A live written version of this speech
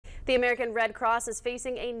The American Red Cross is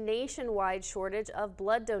facing a nationwide shortage of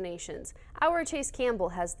blood donations. Our Chase Campbell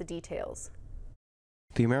has the details.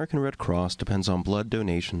 The American Red Cross depends on blood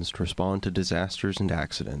donations to respond to disasters and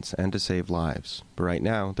accidents and to save lives. But right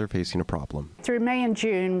now, they're facing a problem. Through May and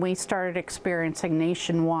June, we started experiencing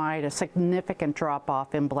nationwide a significant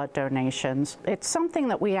drop-off in blood donations. It's something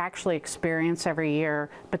that we actually experience every year,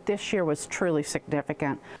 but this year was truly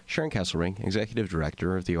significant. Sharon Kesselring, Executive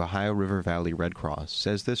Director of the Ohio River Valley Red Cross,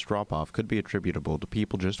 says this drop-off could be attributable to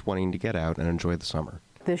people just wanting to get out and enjoy the summer.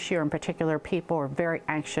 This year in particular, people are very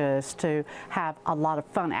anxious to have a lot of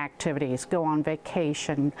fun activities, go on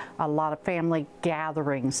vacation, a lot of family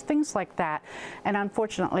gatherings, things like that. And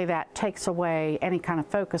unfortunately, that takes away any kind of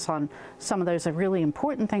focus on some of those really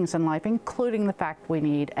important things in life, including the fact we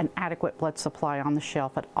need an adequate blood supply on the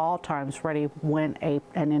shelf at all times, ready when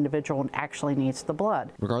an individual actually needs the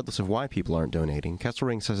blood. Regardless of why people aren't donating,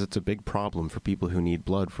 Kesselring says it's a big problem for people who need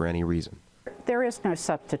blood for any reason. There is no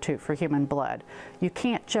substitute for human blood. You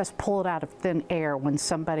can't just pull it out of thin air when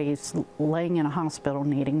somebody's laying in a hospital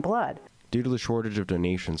needing blood. Due to the shortage of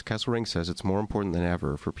donations, Kesselring says it's more important than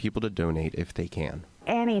ever for people to donate if they can.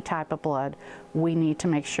 Any type of blood, we need to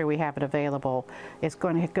make sure we have it available. It's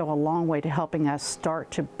going to go a long way to helping us start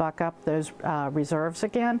to buck up those reserves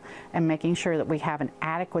again and making sure that we have an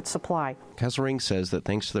adequate supply. Kesselring says that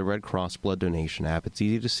thanks to the Red Cross blood donation app, it's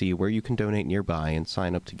easy to see where you can donate nearby and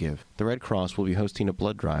sign up to give. The Red Cross will be hosting a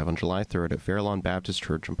blood drive on July 3rd at Fairlawn Baptist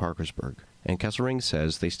Church in Parkersburg. And Kesselring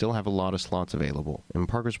says they still have a lot of slots available. In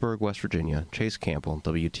Parkersburg, West Virginia, Chase Campbell,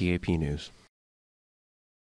 WTAP News.